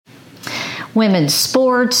women's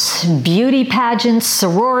sports, beauty pageants,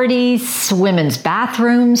 sororities, women's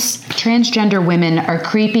bathrooms. Transgender women are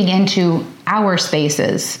creeping into our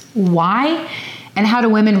spaces. Why? And how do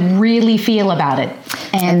women really feel about it?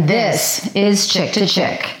 And this is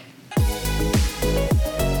Chick2Chick.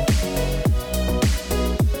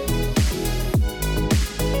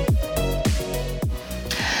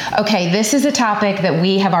 Okay, this is a topic that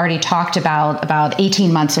we have already talked about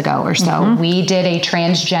 18 months ago or so. Mm-hmm. We did a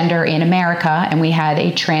transgender in America, and we had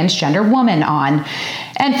a transgender woman on.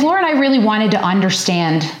 And Flora and I really wanted to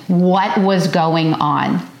understand what was going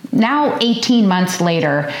on. Now, 18 months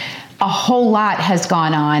later, a whole lot has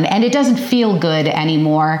gone on, and it doesn't feel good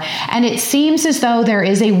anymore. And it seems as though there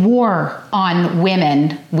is a war on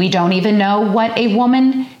women. We don't even know what a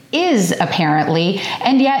woman is, apparently,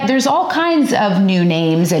 and yet there's all kinds of new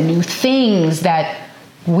names and new things that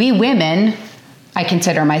we women, I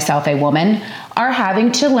consider myself a woman, are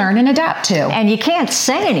having to learn and adapt to. And you can't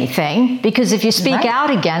say anything, because if you speak out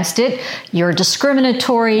against it, you're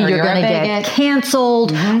discriminatory, you're going to get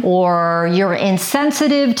canceled, or you're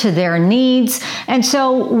insensitive to their needs. And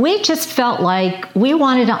so we just felt like we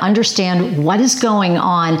wanted to understand what is going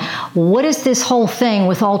on. What is this whole thing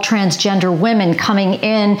with all transgender women coming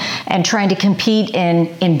in and trying to compete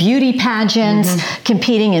in beauty pageants,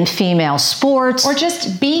 competing in female sports, or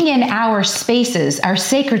just being in our spaces, our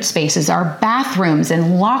sacred spaces, our bathrooms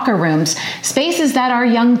and locker rooms, spaces that our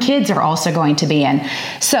young kids are also going to be in.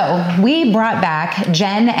 So we brought back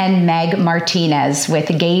Jen and Meg Martinez with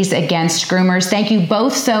Gays Against Groomers. Thank you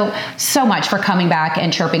both so much for coming back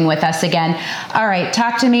and chirping with us again. All right,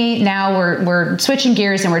 talk to me now. We're switching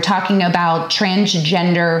gears and we're talking about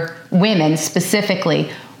transgender women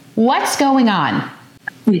specifically. What's going on?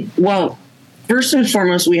 Well, first and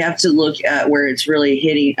foremost, we have to look at where it's really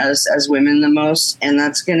hitting us as women the most, and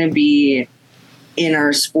that's going to be in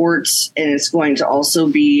our sports, and it's going to also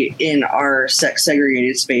be in our sex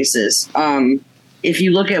segregated spaces. If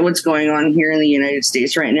you look at what's going on here in the United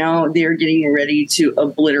States right now, they're getting ready to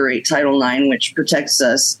obliterate Title IX, which protects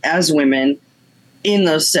us as women in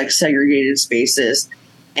those sex segregated spaces.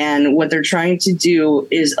 And what they're trying to do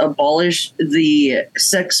is abolish the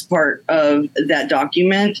sex part of that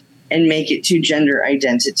document and make it to gender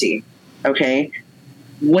identity. Okay.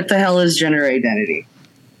 What the hell is gender identity?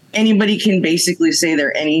 Anybody can basically say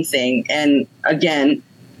they're anything. And again,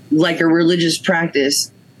 like a religious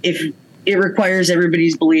practice, if it requires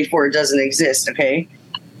everybody's belief or it doesn't exist, okay,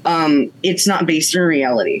 it's not based in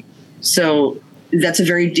reality. So that's a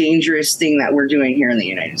very dangerous thing that we're doing here in the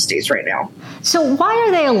United States right now. So why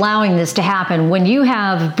are they allowing this to happen when you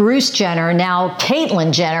have Bruce Jenner, now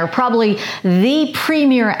Caitlyn Jenner, probably the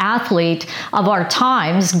premier athlete of our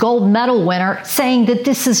times, gold medal winner, saying that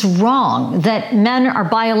this is wrong, that men are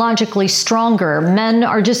biologically stronger, men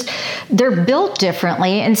are they're built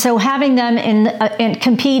differently, and so having them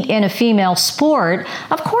compete in a female sport,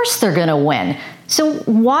 of course they're going to win. So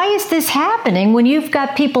why is this happening when you've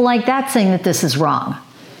got people like that saying that this is wrong?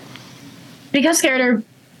 Because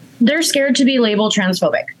they're scared to be labeled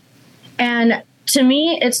transphobic. And to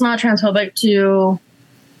me, it's not transphobic to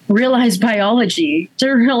realize biology, to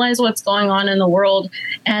realize what's going on in the world,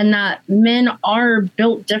 and that men are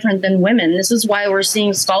built different than women. This is why we're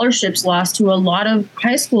seeing scholarships lost to a lot of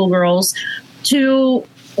high school girls to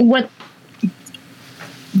what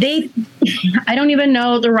I don't even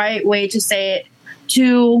know the right way to say it,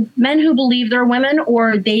 to men who believe they're women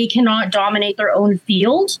or they cannot dominate their own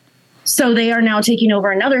field. So they are now taking over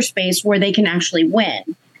another space where they can actually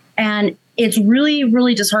win. And it's really,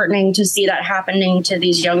 really disheartening to see that happening to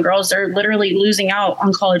these young girls. They're literally losing out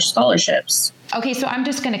on college scholarships. Okay, so I'm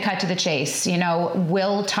just going to cut to the chase. You know,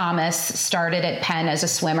 Will Thomas started at Penn as a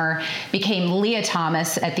swimmer, became Leah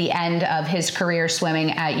Thomas at the end of his career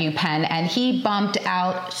swimming at UPenn, and he bumped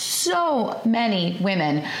out so many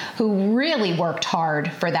women who really worked hard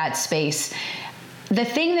for that space. The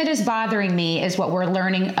thing that is bothering me is what we're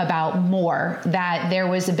learning about more, that there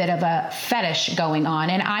was a bit of a fetish going on.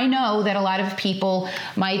 And I know that a lot of people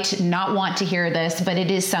might not want to hear this, but it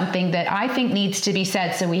is something that I think needs to be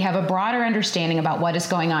said so we have a broader understanding about what is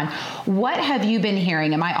going on. What have you been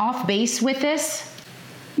hearing? Am I off base with this?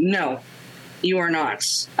 No, you are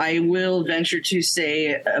not. I will venture to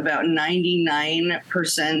say about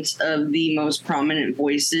 99% of the most prominent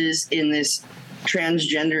voices in this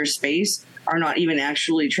transgender space are not even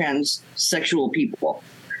actually transsexual people.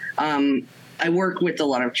 I work with a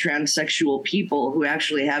lot of transsexual people who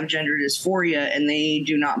actually have gender dysphoria, and they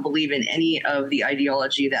do not believe in any of the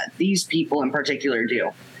ideology that these people in particular do.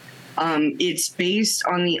 It's based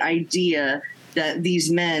on the idea that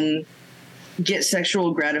these men get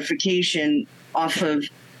sexual gratification off of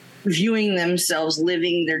viewing themselves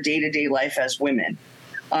living their day-to-day life as women.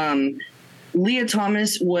 Leah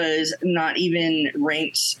Thomas was not even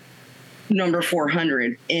ranked number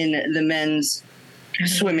 400 in the men's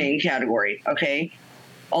swimming category. Okay.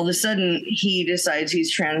 All of a sudden he decides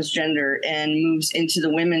he's transgender and moves into the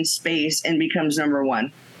women's space and becomes number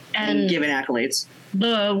one and given accolades.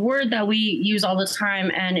 The word that we use all the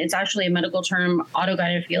time, and it's actually a medical term,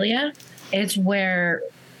 autogynephilia. It's where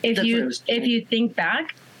if you think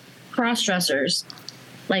back, cross-dressers,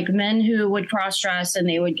 like men who would cross-dress and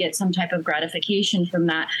they would get some type of gratification from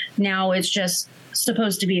that. Now it's just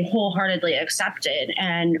supposed to be wholeheartedly accepted,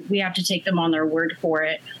 and we have to take them on their word for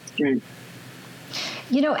it. Right.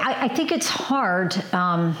 You know, I think it's hard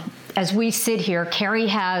as we sit here. Carrie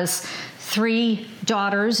has 3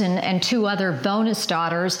 daughters and 2 other bonus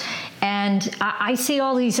daughters. And I see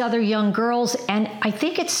all these other young girls, and I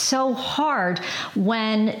think it's so hard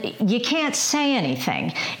when you can't say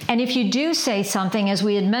anything. And if you do say something, as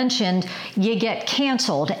we had mentioned, you get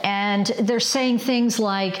canceled. And they're saying things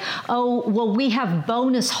like, oh, well, we have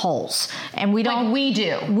bonus holes. And we don't. Like we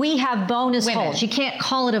do. We have bonus Women. holes. You can't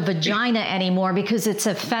call it a vagina anymore because it's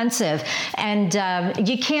offensive. And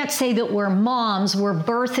you can't say that we're moms, we're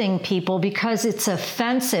birthing people because it's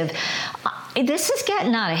offensive. This is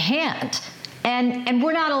getting out of hand, and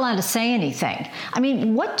we're not allowed to say anything. I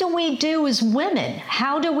mean, what do we do as women?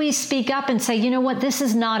 How do we speak up and say, you know what, this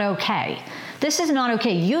is not okay? This is not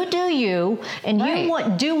okay. You do you, and right.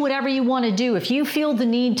 You do whatever you want to do. If you feel the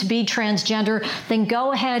need to be transgender, then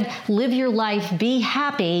go ahead, live your life, be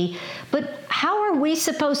happy. But how are we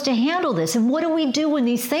supposed to handle this? And what do we do when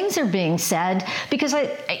these things are being said? Because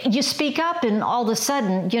you speak up, and all of a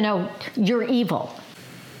sudden, you know, you're evil.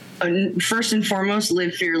 First and foremost,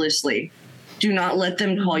 live fearlessly. Do not let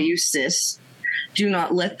them call you cis. Do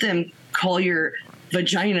not let them call your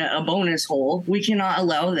vagina a bonus hole. We cannot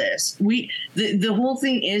allow this. The whole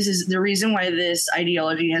thing is the reason why this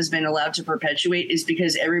ideology has been allowed to perpetuate is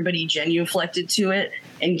because everybody genuflected to it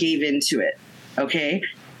and gave into it. Okay?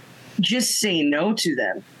 Just say no to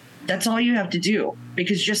them. That's all you have to do.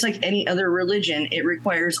 Because just like any other religion, it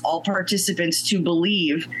requires all participants to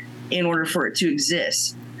believe in order for it to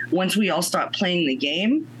exist. Once we all stop playing the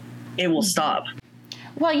game, it will stop.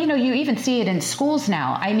 Well, you know, you even see it in schools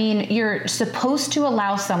now. I mean, you're supposed to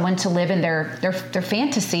allow someone to live in their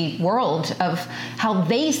fantasy world of how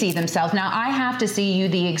they see themselves. Now, I have to see you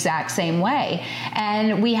the exact same way.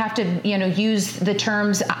 And we have to, you know, use the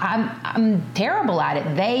terms, I'm terrible at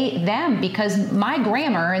it, they, them, because my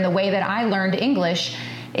grammar and the way that I learned English,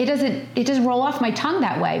 it doesn't roll off my tongue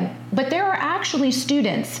that way. But there are actually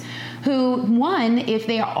students who, one, if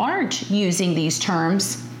they aren't using these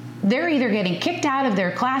terms, they're either getting kicked out of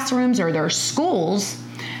their classrooms or their schools.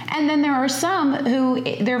 And then there are some who,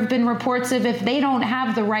 there have been reports of if they don't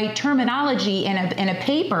have the right terminology in a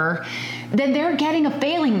paper, then they're getting a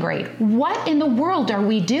failing grade. What in the world are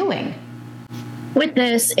we doing? With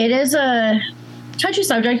this, it is a touchy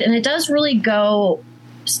subject, and it does really go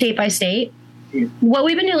state by state. What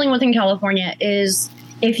we've been dealing with in California is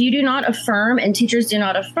if you do not affirm and teachers do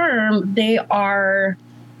not affirm, they are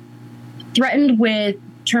threatened with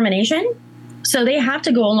termination. So they have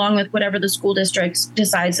to go along with whatever the school district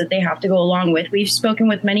decides that they have to go along with. We've spoken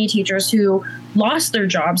with many teachers who lost their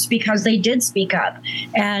jobs because they did speak up.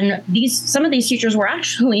 And some of these teachers were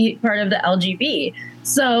actually part of the LGB.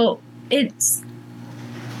 So it's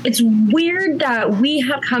weird that we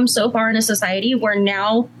have come so far in a society where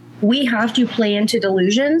now we have to play into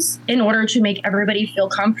delusions in order to make everybody feel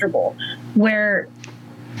comfortable. Where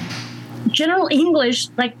general English,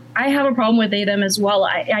 like I have a problem with they, them as well.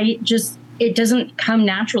 It doesn't come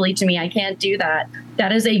naturally to me. I can't do that.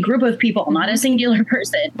 That is a group of people, not a singular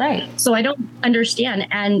person. Right. So I don't understand.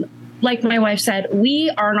 And like my wife said,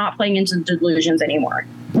 we are not playing into delusions anymore.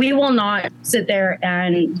 We will not sit there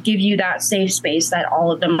and give you that safe space that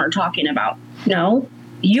all of them are talking about. No.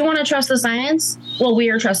 You want to trust the science? Well, we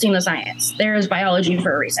are trusting the science. There is biology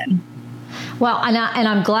for a reason. Well, and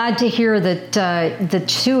I'm glad to hear that the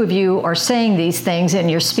two of you are saying these things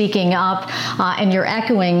and you're speaking up and you're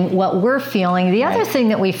echoing what we're feeling. The other thing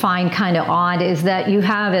that we find kind of odd is that you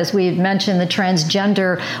have, as we've mentioned, the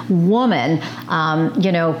transgender woman,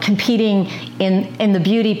 competing in the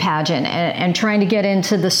beauty pageant and trying to get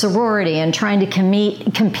into the sorority and trying to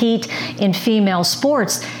compete in female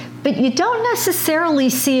sports. But you don't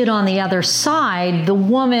necessarily see it on the other side. The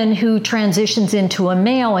woman who transitions into a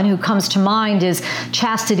male and who comes to mind is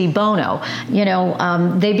Chastity Bono.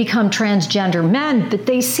 They become transgender men, but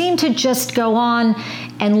they seem to just go on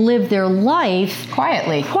and live their life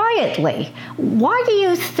quietly. Why do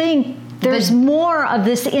you think There's more of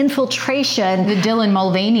this infiltration. The Dylan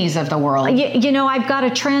Mulvaney's of the world. You know, I've got a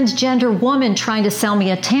transgender woman trying to sell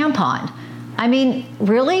me a tampon. I mean,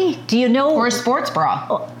 really? Do you know? Or a sports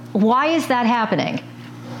bra. Why is that happening?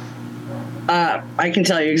 I can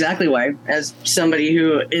tell you exactly why. As somebody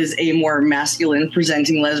who is a more masculine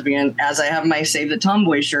presenting lesbian, as I have my Save the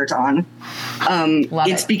Tomboy shirt on,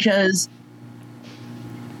 it's because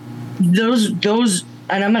those,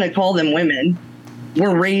 and I'm going to call them women,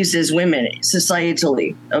 were raised as women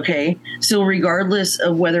societally. Okay. So regardless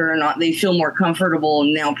of whether or not they feel more comfortable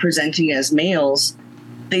now presenting as males,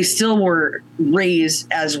 they still were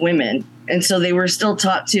raised as women. And so they were still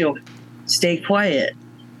taught to stay quiet.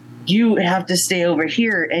 You have to stay over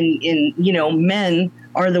here. And you know, men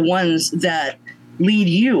are the ones that lead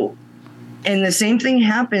you. And the same thing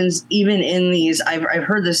happens even in these, I've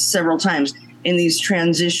heard this several times, in these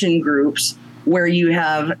transition groups where you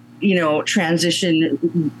have, you know,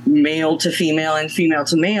 transition male to female and female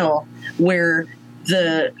to male, where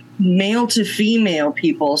the male to female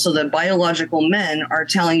people, so the biological men, are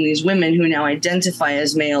telling these women who now identify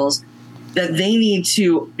as males that they need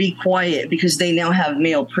to be quiet because they now have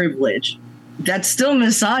male privilege. That's still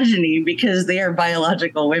misogyny because they are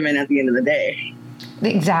biological women at the end of the day.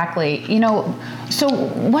 Exactly. You know, so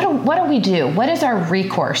what do we do? What is our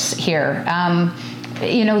recourse here?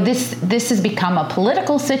 You know, this has become a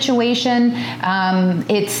political situation.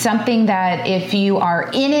 It's something that if you are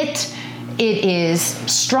in it, it is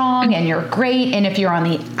strong and you're great. And if you're on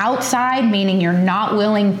the outside, meaning you're not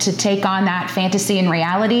willing to take on that fantasy and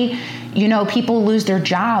reality, you know, people lose their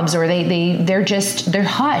jobs or they're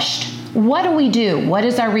hushed. What do we do? What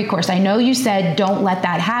is our recourse? I know you said don't let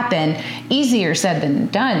that happen. Easier said than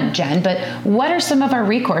done, Jen, but what are some of our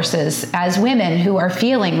recourses as women who are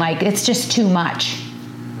feeling like it's just too much?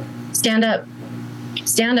 Stand up.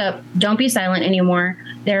 Stand up. Don't be silent anymore.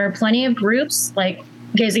 There are plenty of groups like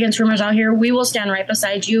Gays Against Rumors out here. We will stand right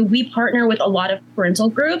beside you. We partner with a lot of parental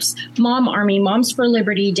groups, Mom Army, Moms for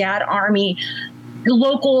Liberty, Dad Army,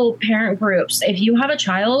 local parent groups. If you have a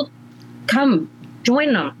child, come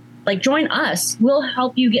join them. Like, join us. We'll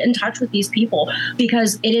help you get in touch with these people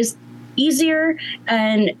because it is easier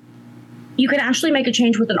and you can actually make a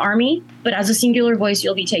change with an army, but as a singular voice,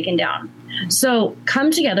 you'll be taken down. So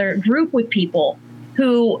come together, group with people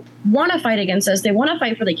who want to fight against us. They want to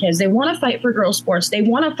fight for the kids. They want to fight for girls' sports. They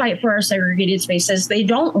want to fight for our segregated spaces. They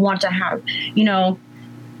don't want to have, you know,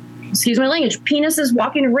 excuse my language, penises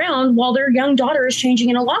walking around while their young daughter is changing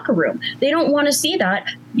in a locker room. They don't want to see that.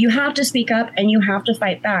 You have to speak up and you have to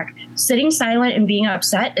fight back. Sitting silent and being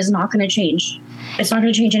upset is not going to change. It's not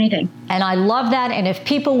going to change anything. And I love that. And if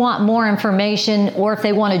people want more information or if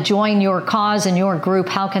they want to join your cause and your group,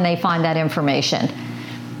 how can they find that information?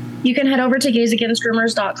 You can head over to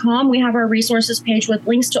gaysagainstrumors.com. We have our resources page with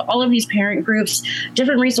links to all of these parent groups,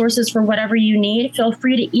 different resources for whatever you need. Feel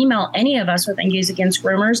free to email any of us within Gays Against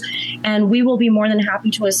Groomers, and we will be more than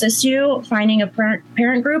happy to assist you finding a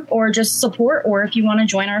parent group or just support, or if you want to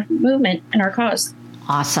join our movement and our cause.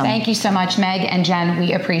 Awesome. Thank you so much, Meg and Jen.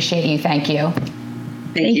 We appreciate you. Thank you.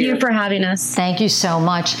 Thank you for having us. Thank you so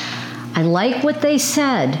much. I like what they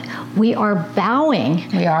said. We are bowing.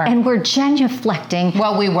 We are. And we're genuflecting.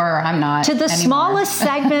 Well, we were. I'm not. To the anymore. Smallest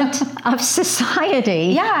segment of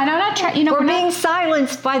society. Yeah, and I'm not trying, you know. We're being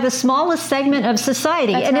silenced by the smallest segment of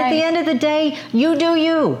society. That's and right. At the end of the day, you do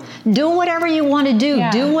you. Do whatever you want to do.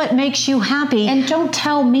 Yeah. Do what makes you happy. And don't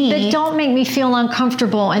tell me. But don't make me feel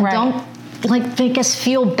uncomfortable. And Right. don't make us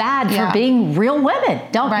feel bad for being real women.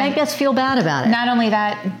 Don't make us feel bad about it. Not only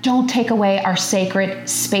that, don't take away our sacred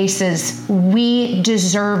spaces. We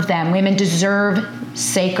deserve them. Women deserve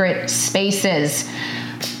sacred spaces.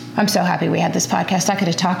 I'm so happy we had this podcast. I could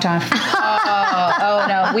have talked on. Oh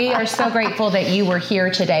no. We are so grateful that you were here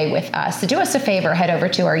today with us. Do us a favor, head over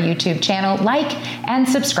to our YouTube channel, like and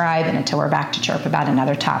subscribe, and until we're back to chirp about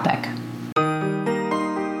another topic.